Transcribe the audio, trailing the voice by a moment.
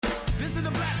to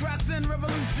the black rocks and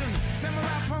revolution.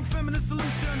 Samurai punk feminist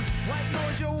solution. White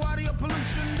noise, your audio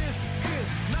pollution. This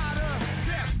is not a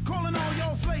test. Calling all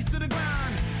your slaves to the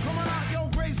grind. Coming out your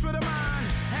grace for the mind.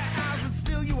 Had eyes, but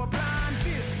still you are blind.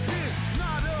 This is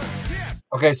not a test.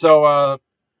 Okay, so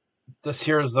this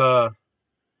here's Tim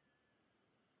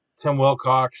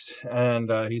Wilcox,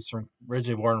 and he's from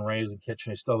originally born and raised in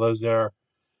Kitchener. He still lives there.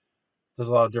 Does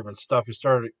a lot of different stuff.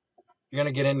 You're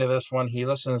going to get into this one. He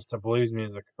listens to blues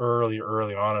music early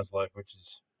on in his life, which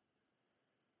is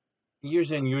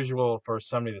usually unusual for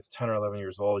somebody that's 10 or 11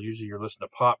 years old. Usually you're listening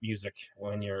to pop music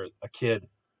when you're a kid,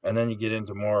 and then you get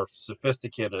into more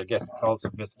sophisticated, I guess called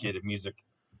sophisticated music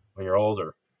when you're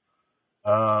older.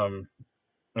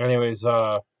 Anyways,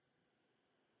 I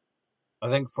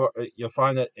think you'll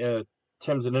find that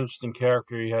Tim's an interesting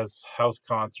character. He has house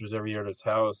concerts every year at his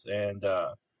house, and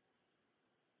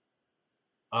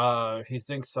he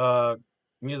thinks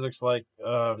music's like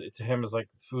to him is like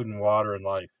food and water in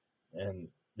life, and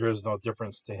there is no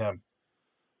difference to him.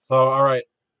 So, all right,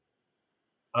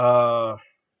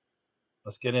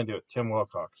 let's get into it. Tim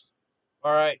Wilcox.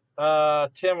 All right,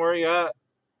 Tim, where are you at?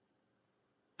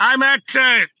 I'm at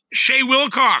Shea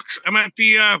Wilcox. I'm at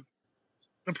the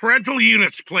parental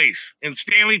units place in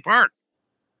Stanley Park.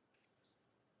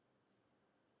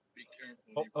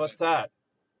 What's that?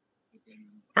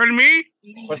 Pardon me?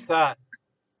 What's that?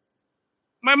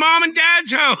 My mom and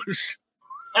dad's house.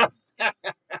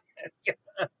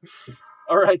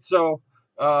 All right, so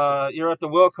you're at the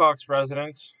Wilcox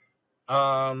residence.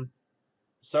 How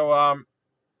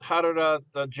did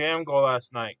the jam go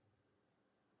last night?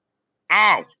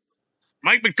 Oh,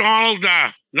 Mike McDonald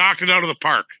knocked it out of the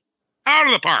park. Out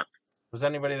of the park. Was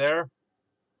anybody there?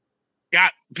 Yeah,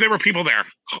 there were people there.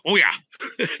 Oh, yeah.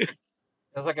 It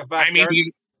was like a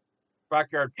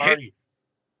backyard party.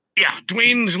 Yeah,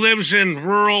 Dwayne lives in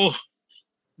rural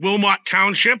Wilmot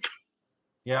Township.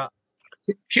 Yeah.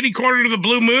 Kitty corner to the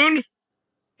Blue Moon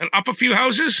and up a few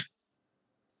houses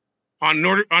on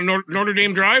Notre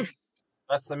Dame Drive.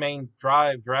 That's the main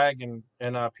drag in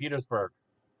Petersburg.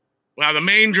 Well, the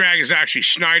main drag is actually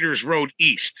Snyder's Road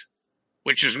East,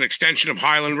 which is an extension of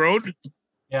Highland Road.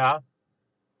 Yeah.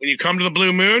 When you come to the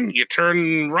Blue Moon, you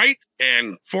turn right,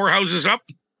 and 4 houses up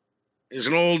is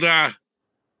an old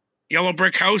yellow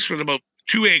brick house with about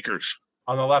 2 acres.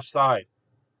 On the left side.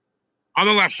 On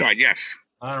the left side, yes.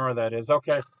 I don't know where that is.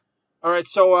 Okay. All right.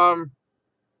 So,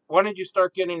 when did you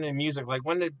start getting into music? Like,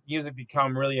 when did music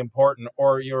become really important,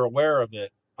 or you're aware of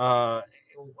it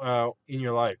in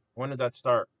your life? When did that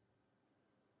start?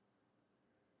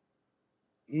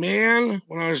 Man,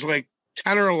 when I was like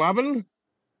 10 or 11.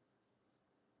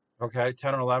 Okay,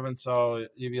 10 or 11. So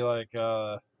you'd be like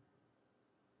 70s,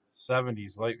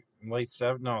 late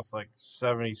 70s. No, it's like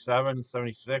 77,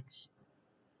 76.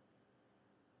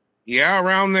 Yeah,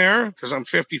 around there, because I'm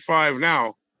 55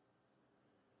 now.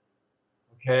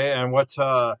 Okay, and what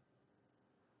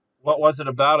was it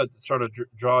about it that sort of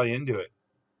draw you into it?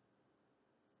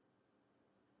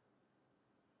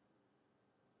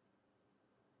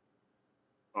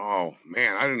 Oh,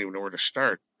 man, I didn't even know where to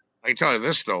start. I can tell you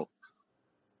this, though.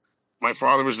 My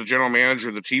father was the general manager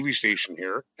of the TV station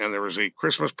here, and there was a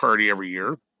Christmas party every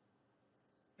year.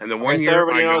 And the one year,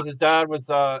 everybody knows his dad was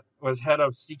head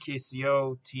of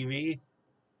CKCO TV.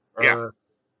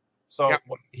 So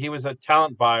he was a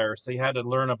talent buyer, so he had to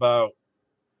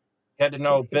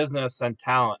know business and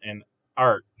talent and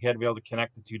art. He had to be able to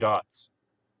connect the two dots.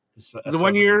 The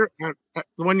one year for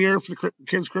the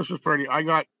kids' Christmas party, I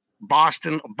got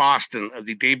Boston,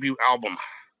 the debut album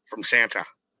from Santa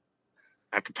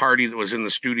at the party that was in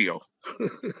the studio.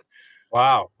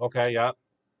 Wow. Okay. Yeah.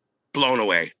 Blown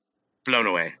away. So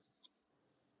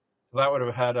that would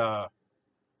have had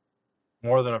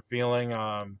More Than a Feeling,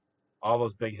 all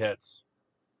those big hits.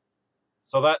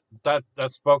 So that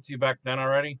spoke to you back then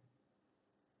already?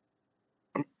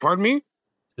 Pardon me?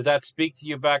 Did that speak to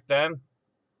you back then?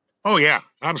 Oh, yeah,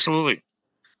 absolutely.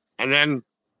 And then,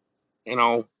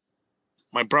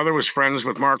 my brother was friends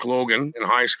with Mark Logan in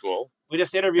high school. We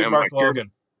just interviewed Mark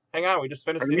Logan. Hang on, we just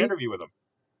finished the interview with him.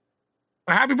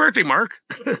 Happy birthday, Mark.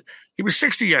 He was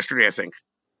 60 yesterday, I think.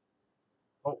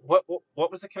 Oh, what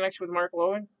was the connection with Mark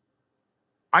Logan?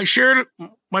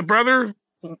 My brother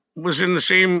was in the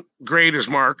same grade as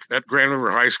Mark at Grand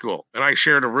River High School, and I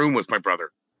shared a room with my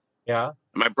brother. Yeah.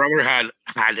 My brother had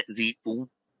the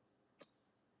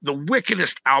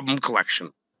wickedest album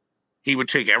collection. He would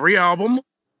take every album.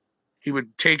 He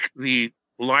would take the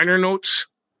liner notes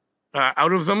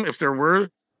out of them, if there were,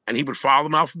 and he would file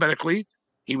them alphabetically.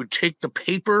 He would take the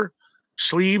paper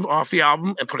sleeve off the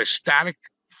album and put a static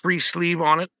free sleeve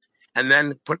on it, and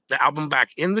then put the album back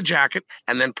in the jacket,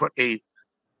 and then put a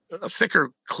a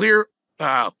thicker, clear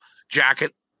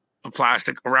jacket of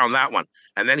plastic around that one.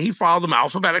 And then he filed them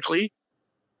alphabetically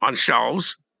on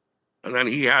shelves. And then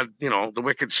he had, the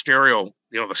wicked stereo,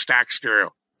 the stack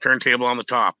stereo, turntable on the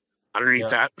top. Underneath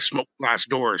that, smoke glass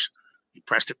doors. He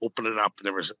pressed it, opened it up, and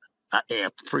there was an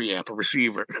amp, preamp, a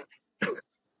receiver.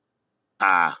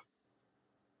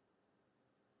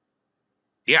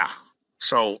 Yeah.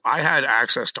 So I had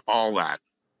access to all that.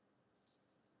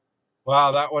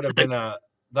 Wow, that would have been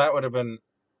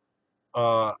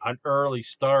an early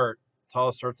start to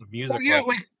all sorts of music. Well,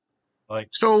 yeah,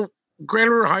 so Grand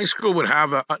River High School would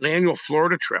have an annual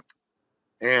Florida trip,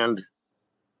 and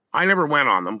I never went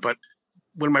on them. But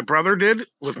when my brother did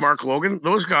with Mark Logan,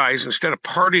 those guys, instead of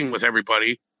partying with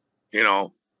everybody,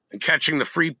 and catching the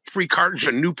free cartons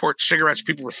of Newport cigarettes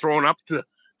people were throwing up to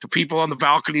people on the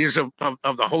balconies of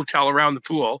the hotel around the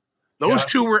pool, those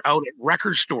two were out at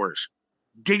record stores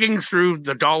digging through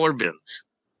the dollar bins.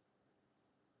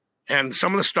 And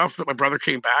some of the stuff that my brother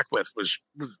came back with was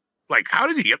like, how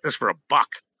did he get this for $1?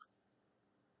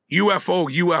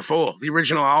 UFO, the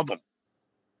original album.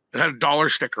 It had a dollar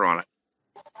sticker on it.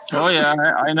 Oh yeah,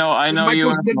 I know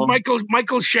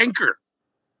Michael Schenker,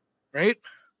 right?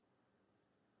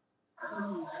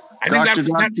 I think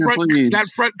that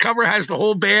front cover has the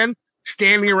whole band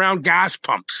standing around gas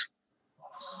pumps.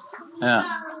 Yeah.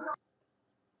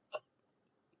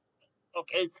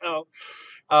 Okay, so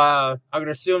I'm going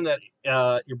to assume that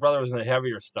your brother was into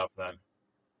heavier stuff then.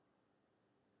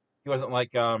 He wasn't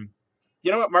like, you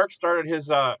know what? Mark started his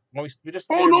when we just.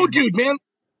 Oh no, dude, man!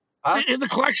 The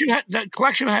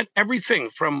collection had everything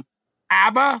from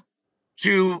ABBA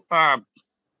to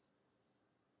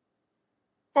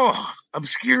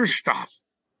obscure stuff.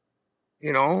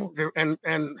 And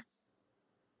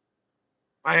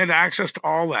I had access to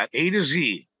all that, A to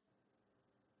Z.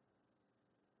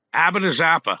 ABBA to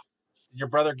Zappa. Did your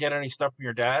brother get any stuff from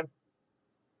your dad?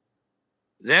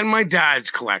 Then my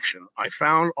dad's collection. I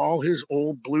found all his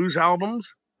old blues albums,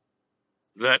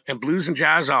 and blues and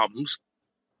jazz albums.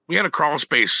 We had a crawl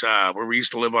space where we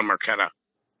used to live on Marquetta,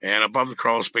 and above the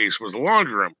crawl space was the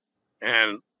laundry room.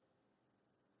 And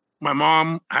my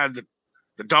mom had the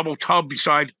double tub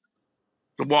beside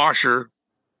the washer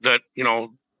that, the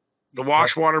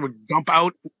wash water would dump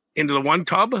out into the one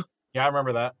tub. Yeah, I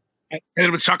remember that. And it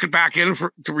would suck it back in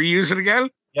to reuse it again.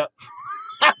 Yep.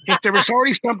 If there was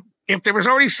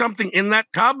already something in that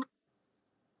tub,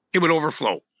 it would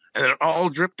overflow, and then it all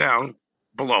dripped down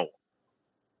below.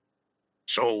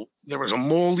 So there was a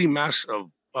moldy mess of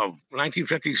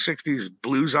 1950s, 60s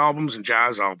blues albums and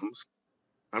jazz albums.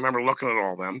 I remember looking at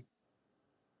all them.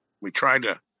 We tried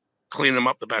to clean them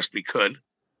up the best we could.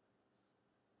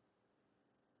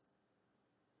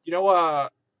 Do you know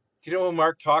what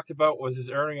Mark talked about was his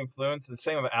early influence? And the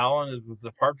same with Alan with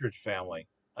the Partridge Family.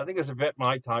 I think it was a bit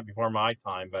before my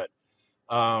time, but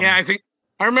yeah,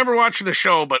 I remember watching the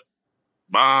show, but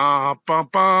ba, ba,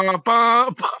 ba,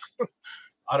 ba, ba.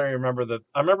 I don't remember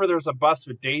I remember there was a bus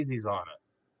with daisies on it,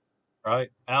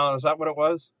 right? Alan, is that what it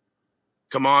was?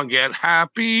 Come on, get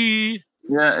happy.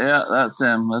 Yeah, that's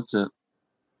him. That's it.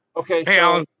 Okay, hey,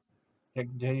 Alan.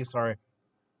 Continue. Sorry.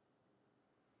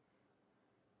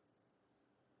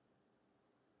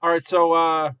 All right,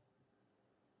 so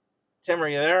Tim, are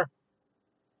you there?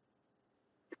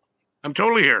 I'm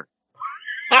totally here.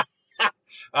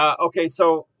 Okay,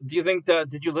 so do you think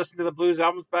did you listen to the blues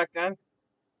albums back then?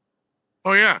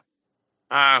 Oh yeah.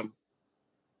 I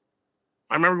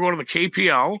remember going to the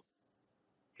KPL.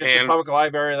 Kitchener Public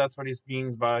Library, that's what he's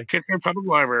means by Kitchener Public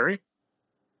Library.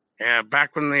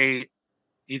 Back when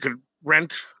you could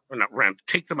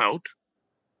take them out.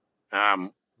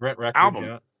 Rent records, album.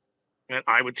 Yeah. And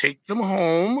I would take them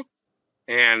home,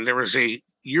 and there was a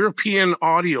European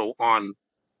audio on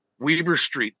Weber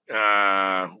Street,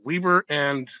 Weber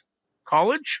and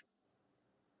College.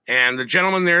 And the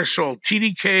gentleman there sold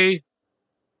TDK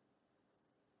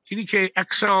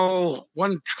XL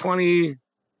 120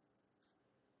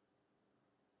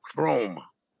 Chrome.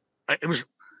 It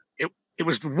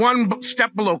was one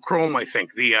step below Chrome, I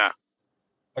think.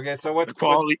 Okay, so what the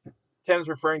quality? What Tim's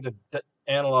referring to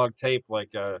analog tape, like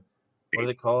what do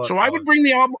they call it? So I would bring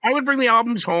the album. I would bring the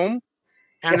albums home,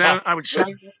 and then I'd set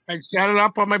it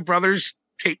up on my brother's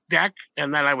tape deck,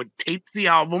 and then I would tape the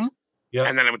album,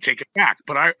 and then I would take it back.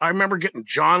 But I remember getting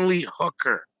John Lee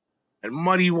Hooker and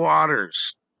Muddy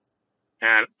Waters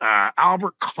and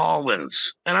Albert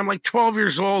Collins, and I'm like 12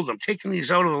 years old. I'm taking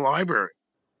these out of the library.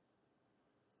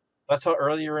 That's how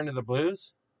early you were into the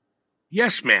blues?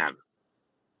 Yes, man.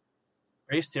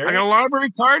 Are you serious? I got a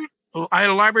library card. I had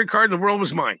a library card. The world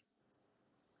was mine.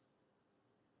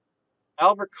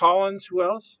 Albert Collins. Who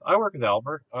else? I work with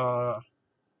Albert.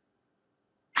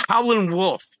 Howlin'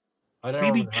 Wolf. I don't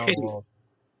BB know how King. well.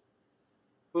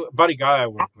 Buddy guy I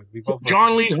work with. We both work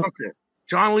John with Lee Hooker.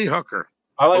 John Lee Hooker.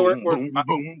 I only Boom, work. boom,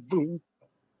 boom, boom.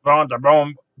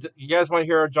 Boom. You guys want to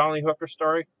hear a John Lee Hooker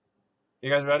story? You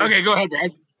guys ready? Okay, go ahead,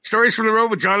 Brad. Stories from the road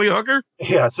with John Lee Hooker.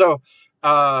 Yeah. So,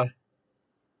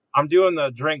 I'm doing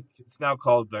the drink. It's now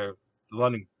called the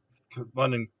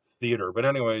London Theater, but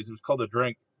anyways, it was called The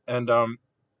Drink. And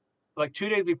like 2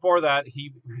 days before that,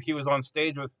 he was on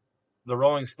stage with the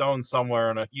Rolling Stones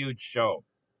somewhere in a huge show,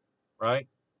 right?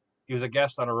 He was a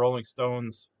guest on a Rolling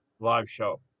Stones live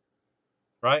show,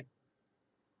 right?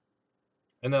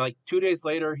 And then like 2 days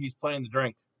later, he's playing The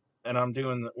Drink, and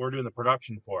we're doing the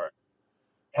production for it,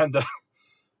 and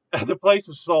the place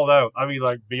is sold out. I mean,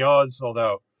 like beyond sold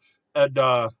out. And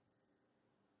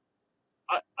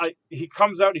he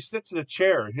comes out, he sits in a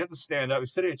chair. He doesn't stand up.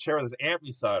 He's sitting in a chair with his amp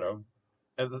beside him,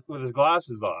 and with his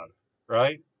glasses on,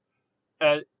 right?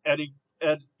 And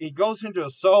he goes into a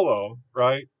solo,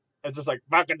 right? It's just like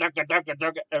 "Baka, daka, daka,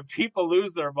 daka," and people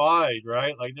lose their mind,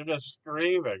 right? Like they're just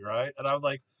screaming, right? And I'm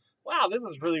like, wow, this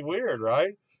is really weird,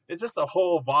 right? It's just a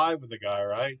whole vibe with the guy,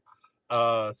 right?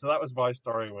 So that was my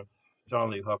story with John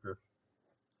Lee Hooker.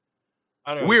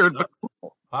 Anyways, Weird, but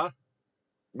cool. Huh?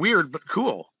 Weird, but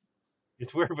cool.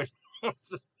 It's weird, but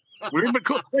Weird, but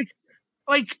cool.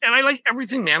 Like, and I like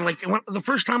everything, man. Like the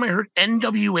first time I heard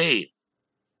NWA,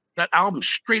 that album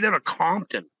straight out of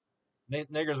Compton.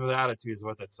 Niggers with attitudes,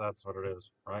 that's what it is,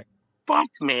 right? Fuck,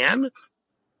 man.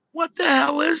 What the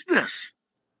hell is this?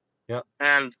 Yeah.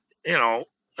 And, you know,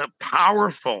 a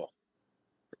powerful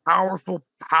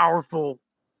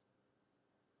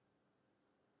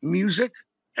music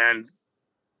and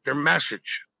their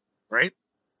message, right?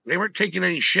 They weren't taking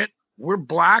any shit. We're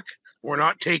black. We're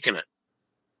not taking it.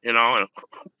 You know, and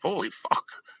holy fuck.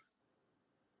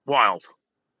 Wild.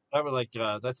 That was like,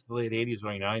 that's the late 80s,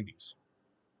 early 90s.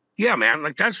 Yeah, man.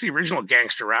 Like, that's the original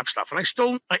gangster rap stuff. And I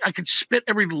still, I could spit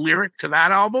every lyric to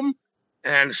that album.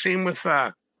 And same with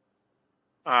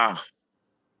Flavor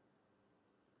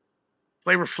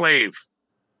Flav.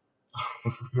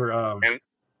 And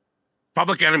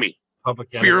Public Enemy.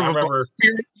 Fear of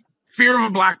a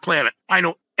Black Planet. I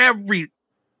know I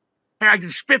can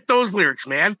spit those lyrics,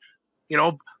 man. You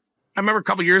know, I remember a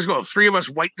couple years ago, 3 of us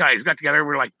white guys got together. We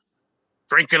were like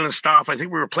drinking and stuff. I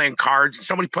think we were playing cards, and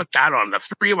somebody put that on. The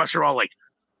 3 of us are all like,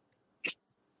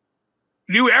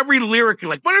 knew every lyric.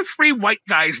 Like, what are 3 white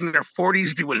guys in their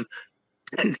 40s doing,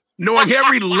 knowing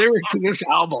every lyric to this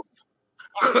album?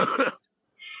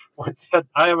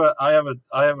 I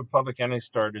have a Public Enemy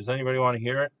story. Does anybody want to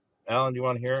hear it? Alan, do you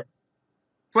want to hear it?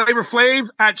 Flavor Flav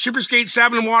at Super Skate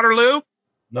 7 in Waterloo?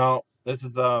 No, this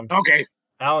is okay.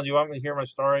 Alan, do you want me to hear my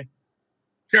story?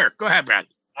 Sure, go ahead, Brad.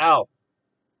 Al.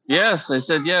 Yes, I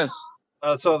said yes.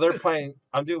 So they're playing.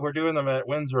 We're doing them at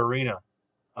Windsor Arena,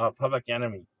 Public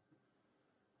Enemy,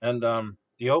 and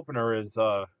the opener is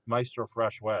Maestro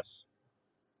Fresh West,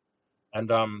 and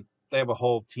they have a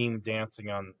whole team dancing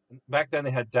on. Back then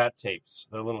they had DAT tapes,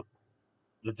 the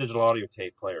digital audio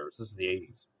tape players. This is the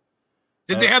 80s.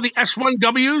 Did they have the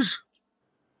S1Ws?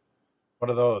 What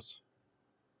are those?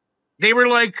 They were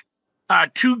like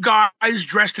 2 guys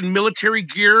dressed in military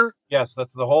gear. Yes,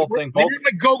 that's the whole thing. They were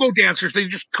like go-go dancers. They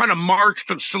just kind of marched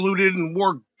and saluted and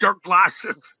wore dark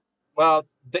glasses. Well,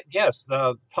 yes,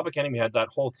 the Public Enemy had that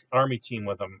whole army team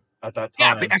with them at that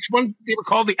time. Yeah, the S1. They were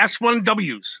called the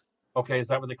S1Ws. Okay, is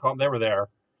that what they call them? They were there.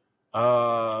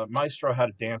 Maestro had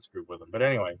a dance group with them. But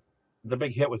anyway, the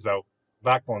big hit was out,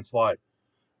 Backbone Slide.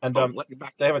 And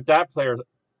they have a DAT player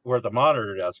where at the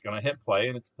monitor desk, and I hit play,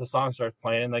 and the song starts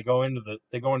playing, and they go into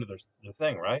their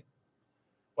thing, right?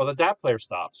 Well, the DAT player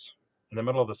stops in the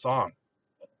middle of the song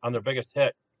on their biggest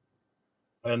hit,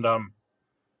 and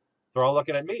they're all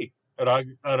looking at me, and I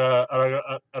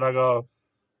go,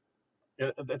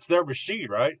 it's their machine,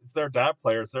 right? It's their DAT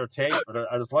player, it's their tape, and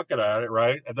I just looking at it,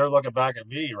 right? And they're looking back at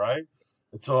me, right?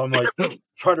 And so I'm like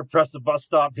trying to press the bus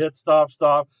stop, hit stop,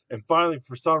 and finally,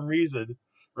 for some reason,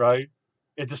 right,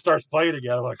 it just starts playing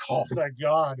again. I'm like, oh, thank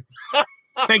God.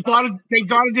 Thank God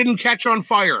it didn't catch on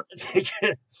fire.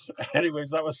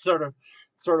 Anyways, that was sort of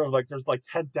like there's like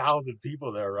 10,000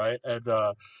 people there, right? And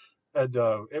it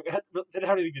didn't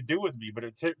have anything to do with me, but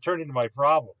it turned into my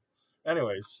problem.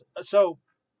 Anyways, so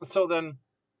then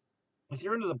if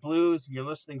you're into the blues and you're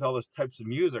listening to all those types of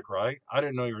music, right? I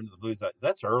didn't know you were into the blues.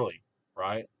 That's early,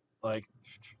 right? Like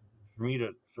for me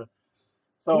to.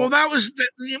 Well, that's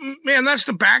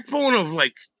the backbone of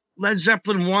like Led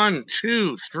Zeppelin 1,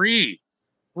 2, 3,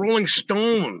 Rolling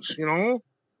Stones, you know?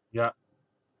 Yeah.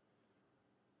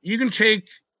 You can take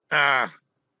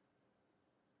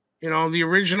The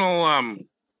original.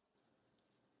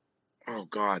 Oh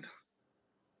God,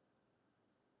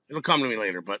 it'll come to me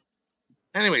later. But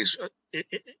anyways,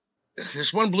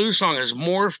 this one blues song has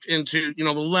morphed into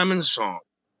the Lemon song,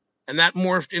 and that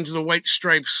morphed into the White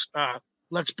Stripes.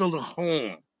 Let's Build a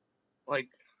Home,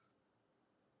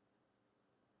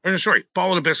 sorry,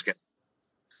 Ball and a Biscuit.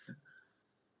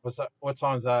 What's that? What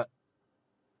song is that?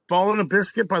 Ball and a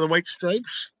Biscuit by the White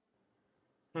Stripes.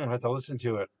 I have to listen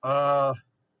to it.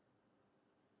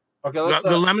 Okay,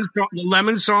 the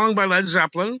Lemon song by Led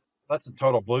Zeppelin. That's a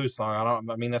total blues song.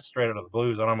 That's straight out of the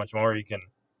blues. I don't know how much more you can.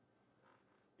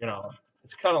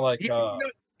 It's kind of like you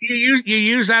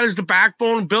use that as the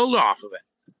backbone and build off of it,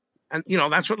 and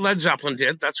that's what Led Zeppelin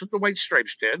did. That's what the White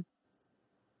Stripes did.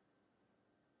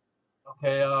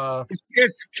 Okay,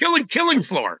 it's Killing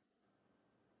Floor.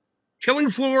 Killing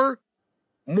Floor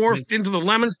morphed into the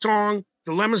Lemon song.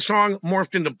 The Lemon song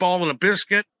morphed into Ball and a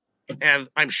Biscuit, and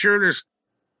I'm sure there's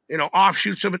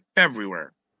offshoots of it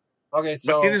everywhere. Okay,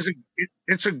 so but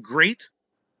it's a great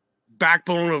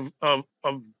backbone of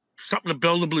something to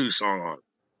build a blues song on.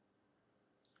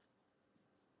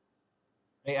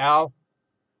 Hey Al,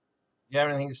 you have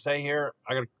anything to say here?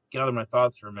 I gotta gather my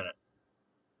thoughts for a minute.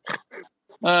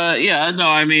 Yeah, no,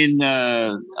 I mean,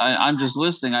 I'm just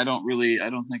listening. I don't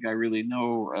think I really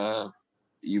know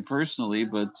you personally,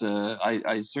 but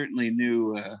I certainly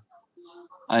knew.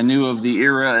 I knew of the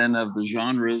era and of the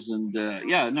genres, and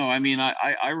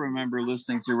I remember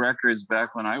listening to records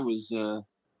back when I was.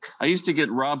 I used to get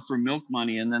robbed for milk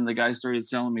money, and then the guy started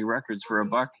selling me records for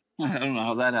 $1. I don't know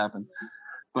how that happened,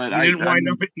 but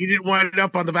you didn't wind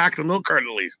up on the back of the milk carton,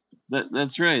 at least.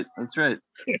 That's right. So,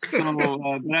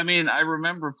 but I mean, I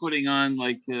remember putting on I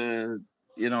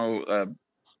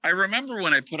remember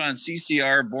when I put on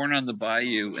CCR, Born on the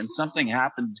Bayou, and something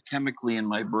happened chemically in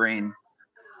my brain.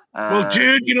 Well,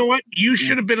 dude, you know what? You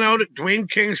should have been out at Dwayne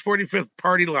King's 45th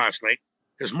party last night,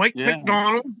 because Mike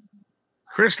McDonald,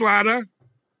 Chris Latta,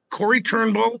 Corey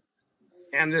Turnbull,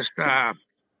 and this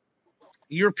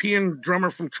European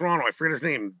drummer from Toronto, I forget his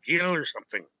name, Gil or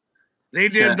something. They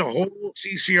did the whole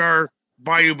CCR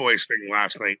Bayou Boys thing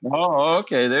last night. Oh,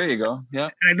 okay, there you go.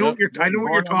 Yeah, and I know what you're talking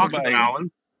about, Alan.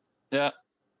 Yeah,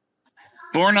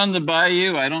 Born on the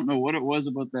Bayou. I don't know what it was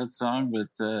about that song, but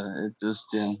it just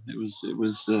it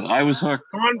was. I was hooked.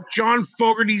 John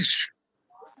Fogerty's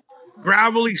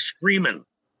gravelly screaming.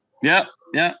 Yeah,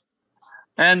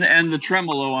 and the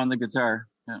tremolo on the guitar.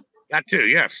 Yeah, that too.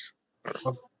 Yes.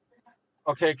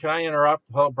 Okay, can I interrupt?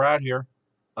 Hello, Brad here.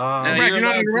 Brad, you're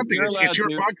not interrupting. It's your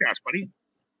podcast, buddy.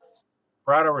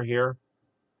 Brad over here.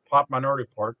 Pop Minority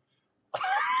Report.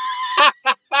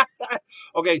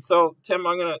 Okay, so Tim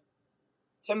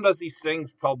does these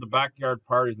things called the backyard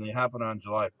parties, and they happen on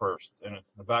July 1st, and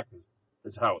it's in the back of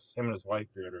his house. Him and his wife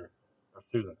did, or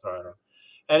Susan, sorry, I don't know.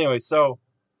 Anyway, so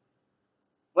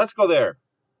let's go there.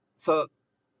 So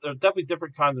there's definitely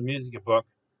different kinds of music you book.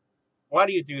 Why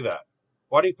do you do that?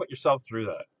 Why do you put yourself through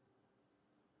that?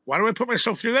 Why do I put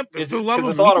myself through that? Because there's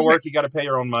a lot of work. You got to pay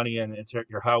your own money, and it's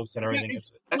your house and everything.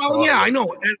 I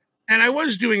know. And I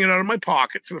was doing it out of my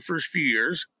pocket for the first few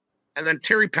years. And then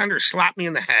Terry Pender slapped me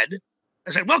in the head.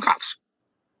 I said, Wilcox,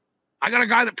 I got a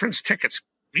guy that prints tickets.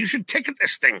 You should ticket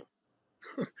this thing.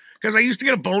 Because I used to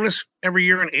get a bonus every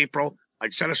year in April.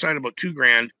 I'd set aside about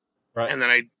 $2,000. Right. And then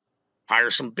I'd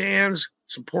hire some bands,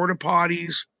 some porta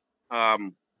potties,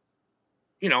 and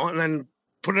then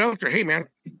put it out there. Hey man,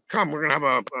 come, we're gonna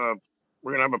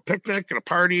have a picnic and a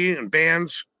party and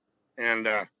bands. And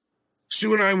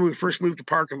Sue and I, when we first moved to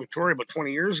Park in Victoria about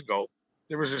 20 years ago,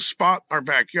 there was a spot in our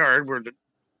backyard where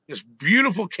this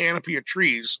beautiful canopy of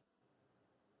trees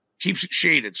keeps it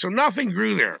shaded. So nothing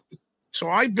grew there. So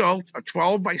I built a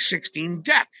 12 by 16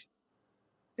 deck.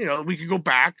 We could go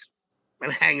back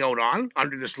and hang out on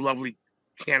under this lovely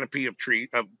canopy of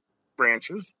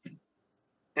branches.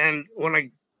 And when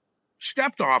I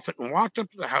stepped off it and walked up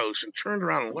to the house and turned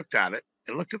around and looked at it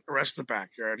and looked at the rest of the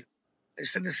backyard, I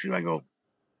said to Sue, I go,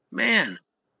 man,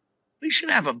 we should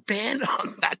have a band on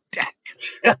that deck.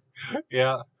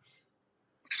 Yeah.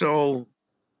 So,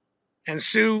 and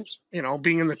Sue,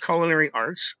 being in the culinary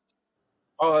arts.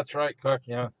 Oh, that's right, cook,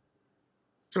 yeah.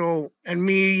 So, and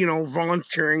me,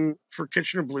 volunteering for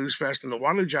Kitchener Blues Fest and the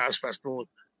Waterloo Jazz Festival,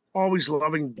 always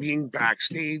loving being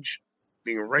backstage,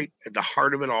 being right at the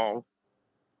heart of it all.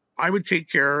 I would take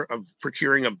care of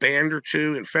procuring a band or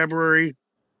two in February,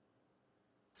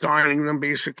 signing them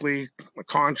basically, a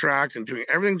contract, and doing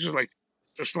everything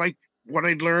just like what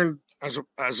I'd learned as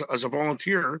a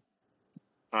volunteer.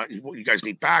 You guys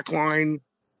need backline.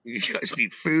 You guys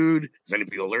need food. Is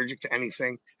anybody allergic to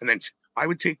anything? And then I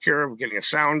would take care of getting a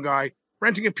sound guy,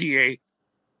 renting a PA,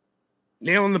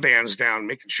 nailing the bands down,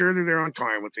 making sure that they're on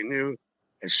time, what they knew.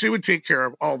 And Sue would take care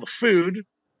of all the food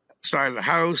outside of the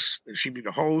house. She'd be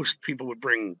the host. People would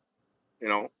bring,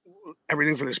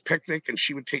 everything for this picnic, and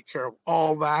she would take care of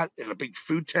all that in a big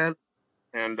food tent.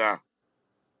 And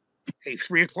hey,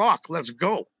 3:00, let's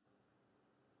go.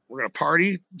 We're gonna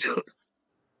party till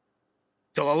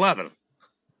 11.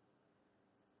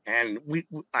 And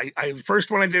the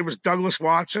first one I did was Douglas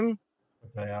Watson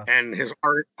and his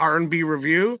R&B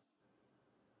review.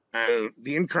 And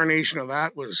the incarnation of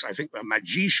that was, I think,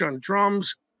 Magisha on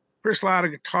drums, Chris Ladd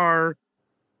on guitar,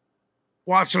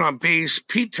 Watson on bass,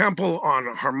 Pete Temple on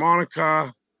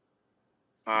harmonica,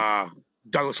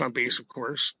 Douglas on bass, of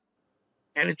course.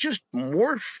 And it just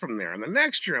morphed from there. And the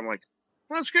next year, I'm like,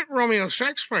 let's get Romeo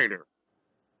Sex Fighter.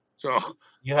 So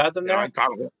you had them there?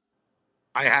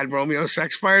 I had Romeo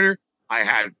Sex Fighter. I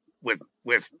had with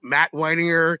Matt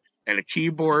Whitinger and the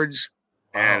keyboards.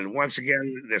 And once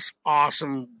again, this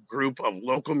awesome group of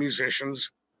local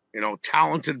musicians,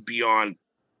 talented beyond,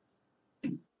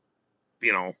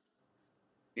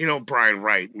 Brian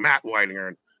Wright, Matt Whitinger,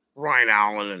 and Ryan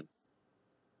Allen. And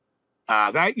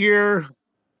that year,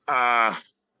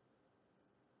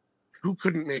 who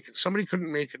couldn't make it? Somebody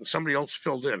couldn't make it, and somebody else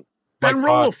filled in. Ben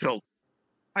Rollo filled.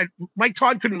 Mike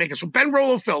Todd couldn't make it, so Ben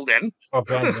Rollo filled in. Oh,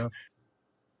 Ben, yeah.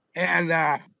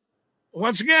 And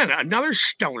once again, another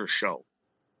stellar show.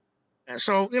 And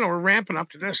so, we're ramping up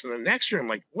to this. And the next year, I'm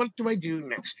like, what do I do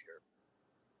next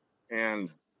year? And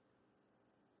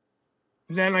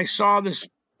then I saw this.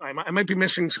 I might be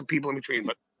missing some people in between,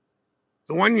 but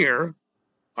the one year,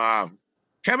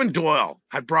 Kevin Doyle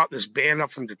had brought this band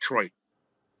up from Detroit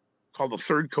called the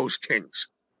Third Coast Kings.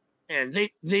 And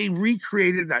they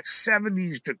recreated that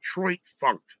 70s Detroit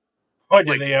funk. Oh,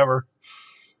 did they ever?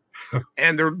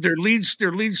 And their lead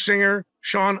singer,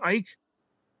 Sean Ike,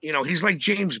 he's like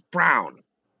James Brown.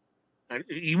 And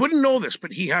you wouldn't know this,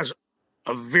 but he has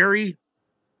a very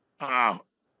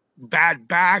bad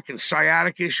back and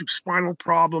sciatic issue, spinal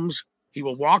problems. He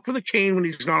will walk with a cane when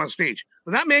he's not on stage.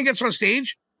 When that man gets on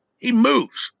stage, he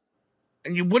moves.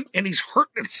 And he's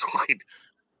hurting inside.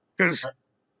 Because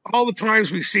all the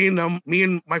times we've seen them, me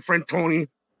and my friend Tony,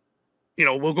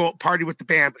 we'll go party with the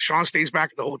band, but Sean stays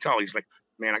back at the hotel. He's like,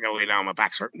 man, I got to lay down. My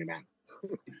back's hurting me, man.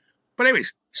 But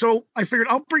anyways, so I figured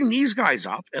I'll bring these guys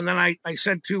up. And then I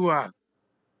said to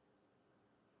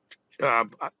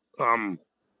the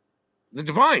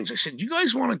Divines, I said, you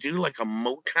guys want to do like a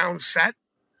Motown set?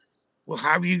 We'll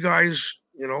have you guys,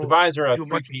 Divines are a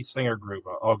three-piece singer group,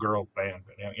 all girl band.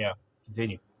 But yeah,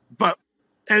 continue. But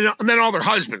and then all their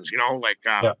husbands, like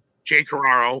Jay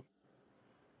Carraro,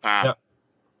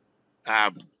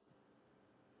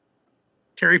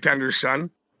 Terry Pender's son.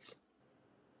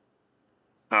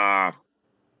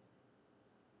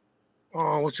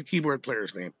 What's the keyboard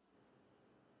player's name?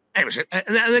 Anyways, and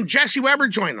then Jesse Weber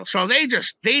joined them. So they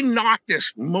knocked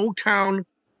this Motown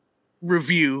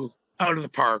review out of the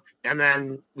park. And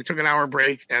then we took an hour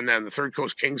break, and then the Third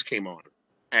Coast Kings came on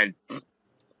and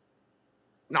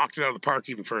knocked it out of the park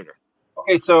even further.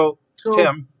 Okay, so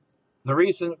Tim,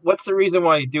 what's the reason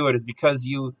why you do it? Is because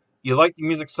you like the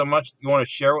music so much that you want to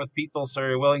share it with people, so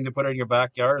you're willing to put it in your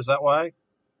backyard? Is that why?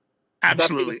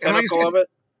 Absolutely. Is that the pinnacle of it?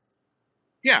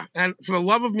 Yeah, and for the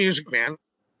love of music, man.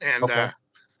 And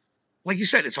like you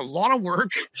said, it's a lot of work.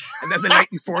 And then the night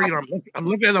before, I'm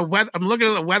looking at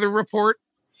the weather report,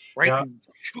 right?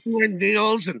 Yeah.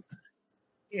 Deals, and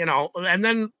and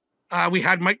then we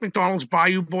had Mike McDonald's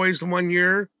Bayou Boys the one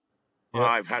year. Yeah.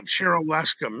 I've had Cheryl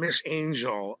Leska, Miss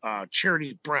Angel,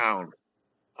 Charity Brown.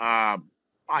 I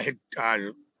had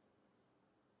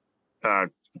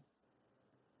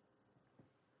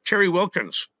Terry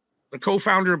Wilkins, the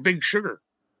co-founder of Big Sugar.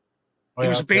 He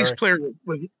was a bass player.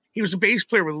 He was a bass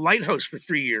player with Lighthouse for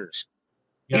 3 years.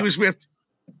 Yep. He was with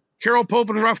Carol Pope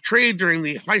and Rough Trade during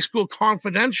the High School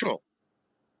Confidential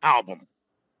album.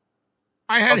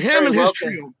 I had him and his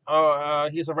trio.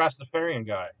 He's a Rastafarian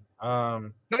guy.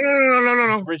 No.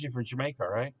 He's originally from Jamaica,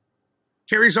 right?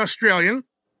 Terry's Australian.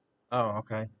 Oh,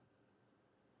 okay.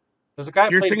 There's a guy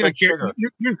who plays Big Sugar.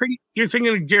 You're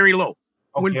thinking of Gary Lowe.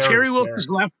 Oh, when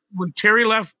Terry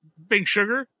left Big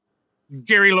Sugar,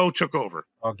 Gary Lowe took over.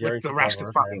 Oh, Gary with the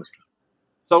Rastafarians. Okay.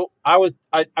 So I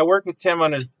worked with Tim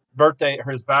on his birthday,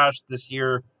 his bash this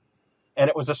year, and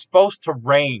it was supposed to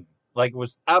rain. Like, it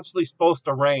was absolutely supposed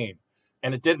to rain,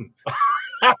 and it didn't.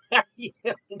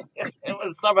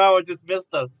 Somehow it just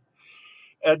missed us.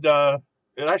 And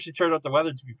it actually turned out the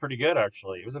weather to be pretty good,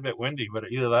 actually. It was a bit windy,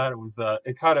 but either that, it was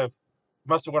it kind of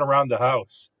must have went around the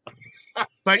house.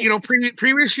 But,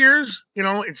 previous years,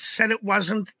 it said it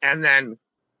wasn't. And then,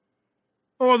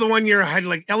 the one year I had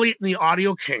like Elliot and the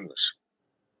Audio Kings.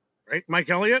 right? Mike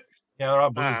Elliott. Yeah, they're all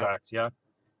blues acts. Yeah.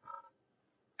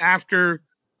 After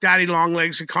Daddy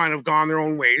Longlegs had kind of gone their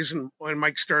own ways, and when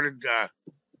Mike started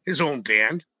his own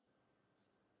band,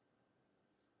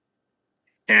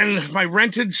 and my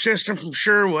rented system from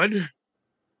Sherwood,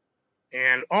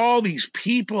 and all these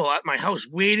people at my house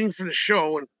waiting for the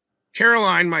show, and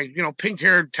Caroline, my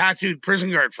pink-haired tattooed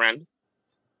prison guard friend,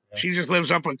 she just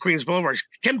lives up on Queens Boulevard.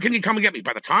 Tim, can you come and get me?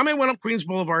 By the time I went up Queens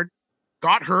Boulevard,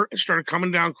 got her, and started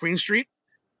coming down Queen Street,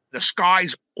 the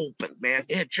skies opened, man.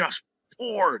 It just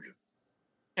poured.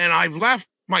 And I've left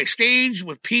my stage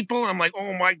with people. I'm like,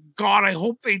 oh my God, I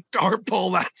hope they tarp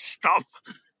all that stuff.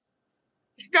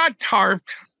 It got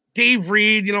tarped. Dave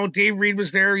Reed, Dave Reed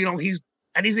was there. He's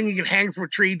anything you can hang from a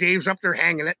tree, Dave's up there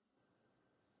hanging it.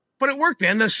 But it worked,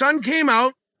 man. The sun came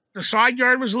out. The side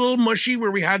yard was a little mushy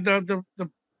where we had the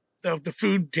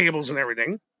food tables and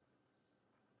everything.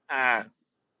 I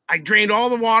drained all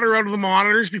the water out of the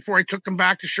monitors before I took them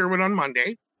back to Sherwood on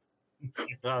Monday.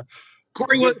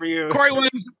 Corey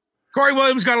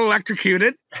Williams got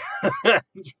electrocuted. The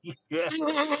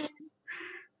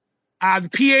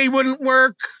PA wouldn't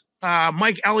work.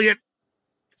 Mike Elliott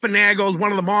finagled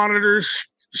one of the monitors,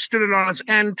 stood it on its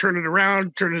end, turned it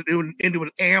around, turned it into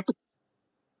an amp.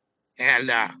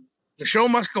 And the show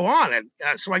must go on. And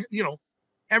so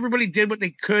everybody did what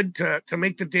they could to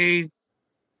make the day,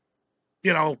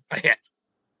 a hit.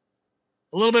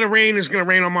 A little bit of rain is going to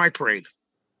rain on my parade.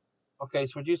 Okay,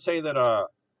 so would you say that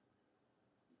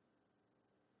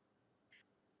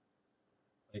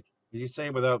did you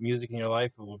say without music in your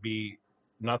life it would be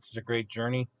not such a great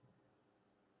journey?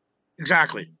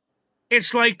 Exactly.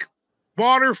 It's like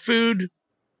water, food,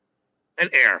 and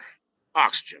air,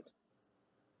 oxygen,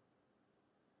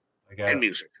 and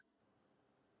music.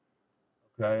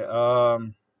 Okay.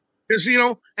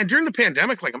 Because and during the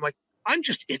pandemic, I'm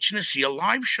just itching to see a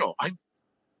live show. I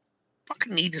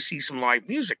fucking need to see some live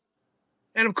music.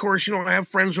 And of course, I have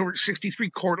friends over at 63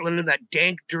 Cortland in that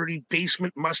dank, dirty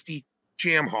basement, musty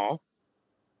jam hall.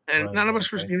 And none of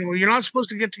us was, you're not supposed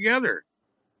to get together.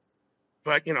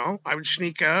 But, I would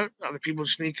sneak out. Other people would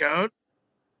sneak out.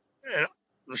 And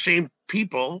the same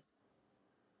people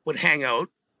would hang out,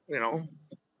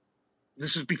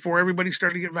 This is before everybody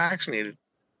started to get vaccinated.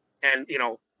 And,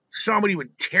 somebody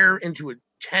would tear into a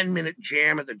 10-minute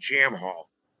jam at the jam hall.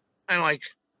 And,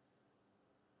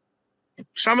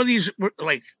 some of these were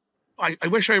I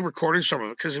wish I recorded some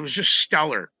of it because it was just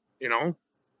stellar,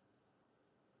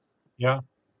 Yeah.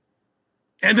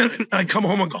 And then I come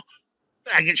home and go,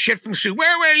 I get shit from Sue.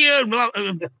 Where were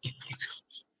you?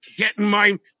 Getting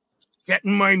my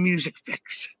music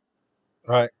fix.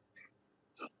 Right.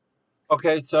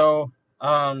 Okay, so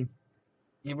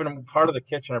you've been part of the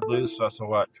Kitchener Blues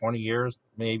Festival, what, 20 years,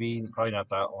 maybe? Probably not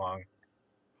that long.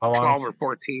 How long? 12 or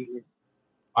 14.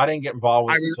 I didn't get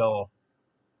involved with it until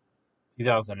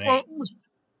 2008. Well,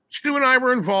 Stu and I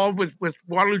were involved with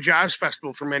Waterloo Jazz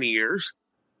Festival for many years,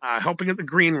 helping at the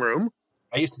Green Room.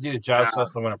 I used to do the Jazz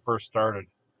Festival when it first started.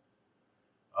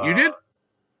 You did?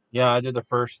 Yeah, I did the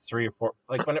first 3 or 4.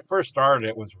 When it first started,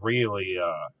 it was really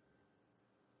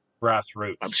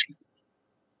grassroots.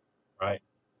 Right?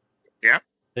 Yeah.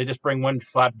 They just bring one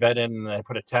flat bed in and they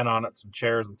put a tent on it, some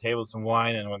chairs and tables, some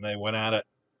wine, and when they went at it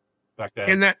back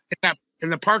then. In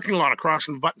the parking lot across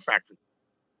from the Button Factory.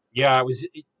 Yeah,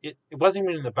 it wasn't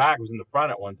even in the back, it was in the front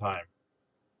at one time.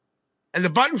 And the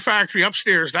Button Factory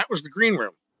upstairs, that was the Green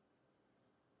Room.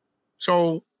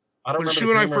 So I don't remember the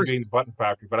Green Room being the Button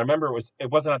Factory, but I remember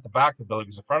it wasn't at the back of the building,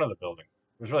 it was the front of the building.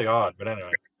 It was really odd, but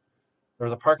anyway. There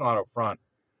was a parking lot up front.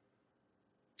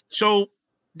 So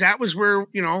that was where,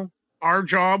 our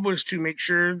job was to make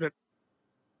sure that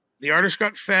the artists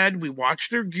got fed. We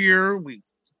watched their gear. We,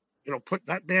 put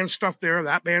that band stuff there,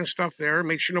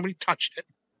 make sure nobody touched it.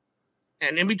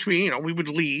 And in between, we would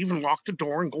leave and lock the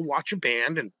door and go watch a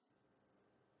band. And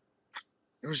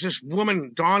there was this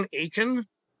woman, Dawn Aiken.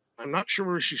 I'm not sure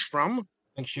where she's from. I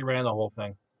think she ran the whole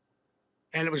thing.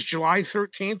 And it was July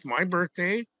 13th, my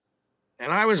birthday.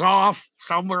 And I was off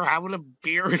somewhere having a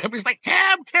beer. And I was like,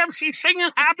 Tim, she's singing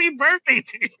happy birthday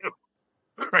to you.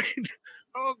 Right?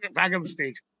 Oh, get back on the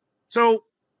stage. So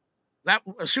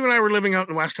Sue and I were living out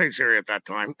in the West Heights area at that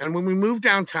time. And when we moved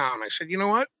downtown, I said, you know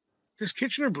what? This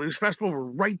Kitchener Blues Festival, we're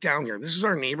right down here. This is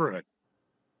our neighborhood.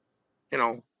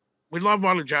 We love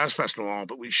Waterloo Jazz Festival and all,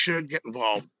 but we should get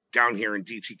involved down here in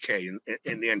DTK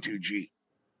in the N2G.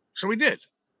 So we did.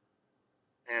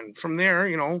 And from there,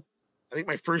 I think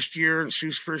my first year and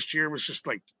Sue's first year was just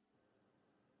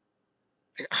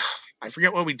I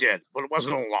forget what we did, but it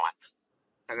wasn't a lot.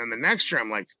 And then the next year,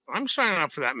 I'm like, I'm signing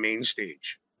up for that main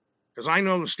stage because I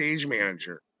know the stage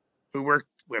manager who worked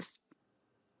with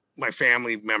my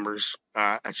family members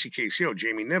at CKCO,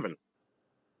 Jamie Niven.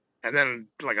 And then,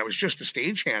 like, I was just a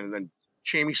stagehand. And then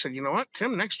Jamie said, you know what,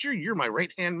 Tim, next year, you're my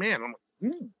right-hand man. I'm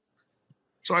like, ooh.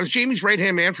 So I was Jamie's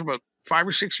right-hand man for about 5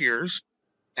 or 6 years.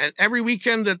 And every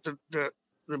weekend that the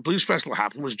Blues Festival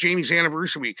happened was Jamie's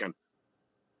anniversary weekend.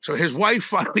 So his wife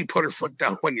finally put her foot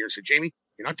down one year and said, Jamie,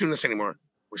 you're not doing this anymore.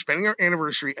 We're spending our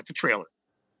anniversary at the trailer.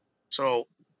 So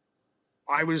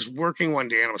I was working one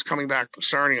day and I was coming back from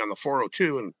Sarnia on the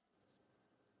 402 and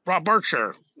Rob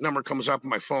Berkshire number comes up on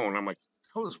my phone. I'm like,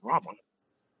 how is Rob on it?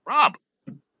 Rob,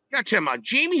 yeah, Tim,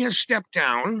 Jamie has stepped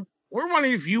down. We're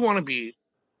wondering if you want to be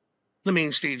the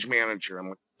main stage manager. I'm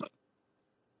like, I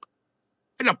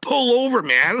had to pull over,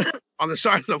 man, on the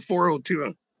side of the 402.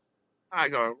 And I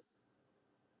go,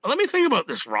 let me think about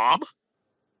this, Rob.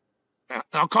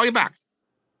 I'll call you back.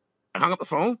 I hung up the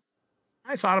phone.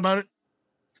 I thought about it.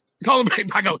 Call him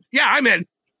back. I go, yeah, I'm in.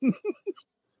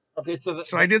 Okay, so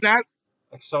I did that.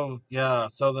 So yeah,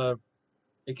 so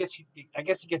it gets you. I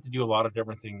guess you get to do a lot of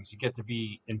different things. You get to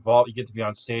be involved. You get to be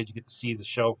on stage. You get to see the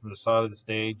show from the side of the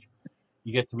stage.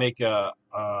 You get to make a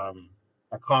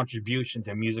contribution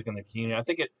to music in the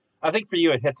community. I think for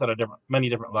you it hits at many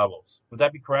different levels. Would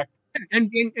that be correct?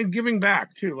 And giving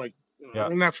back too, like, yeah.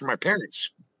 And that's for my parents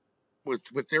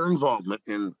with their involvement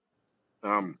in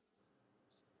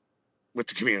with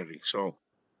the community. So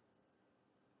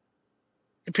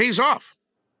it pays off.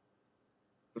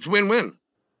 It's win-win.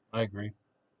 I agree.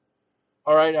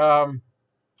 All right,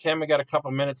 Kim, we got a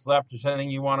couple minutes left. Is there anything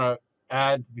you want to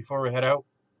add before we head out?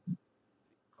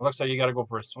 It looks like you got to go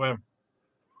for a swim.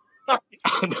 Yeah,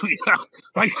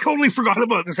 I totally forgot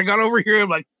about this. I got over here. I'm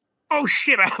like, oh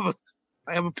shit! I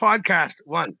have a podcast.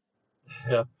 One.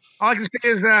 Yeah. All I can say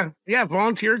is,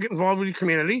 volunteer, get involved with your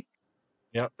community.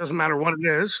 Yeah. Doesn't matter what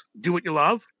it is. Do what you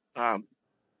love.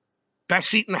 Best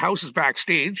seat in the house is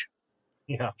backstage.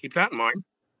 Yeah. Keep that in mind.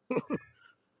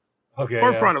 Okay.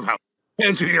 Or front of house.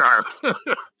 Depends who you are.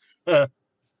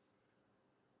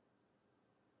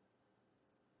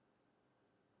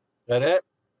 That it?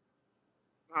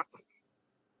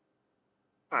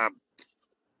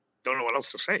 Don't know what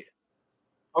else to say.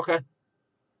 Okay.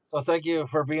 So thank you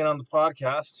for being on the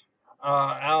podcast.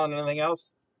 Alan, anything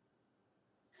else?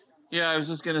 Yeah, I was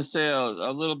just going to say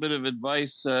a little bit of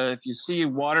advice. If you see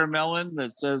watermelon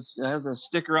that has a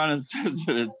sticker on it that says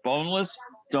that it's boneless,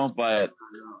 don't buy it.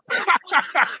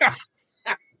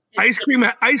 Ice cream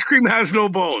has no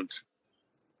bones.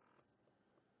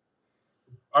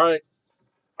 All right.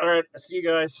 I'll see you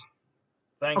guys.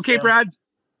 Thanks. Okay, Tim. Brad.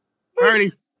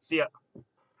 Alrighty. See ya.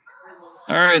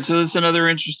 All right, so this is another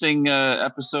interesting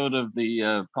episode of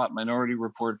the Pop Minority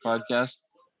Report podcast.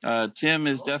 Tim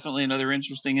is definitely another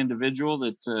interesting individual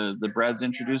that Brad's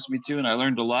introduced me to, and I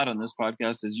learned a lot on this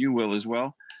podcast, as you will as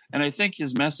well. And I think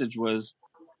his message was,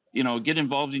 get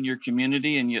involved in your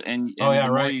community, and the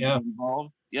more you get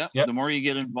involved, the more you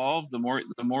get involved,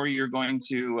 the more you're going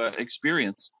to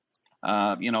experience,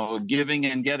 giving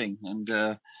and getting. And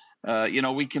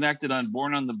we connected on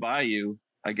Born on the Bayou.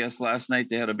 I guess last night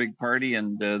they had a big party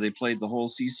and they played the whole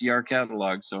CCR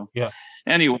catalog. So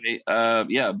anyway,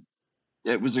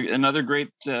 it was another great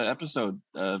episode.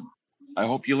 I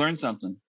hope you learned something.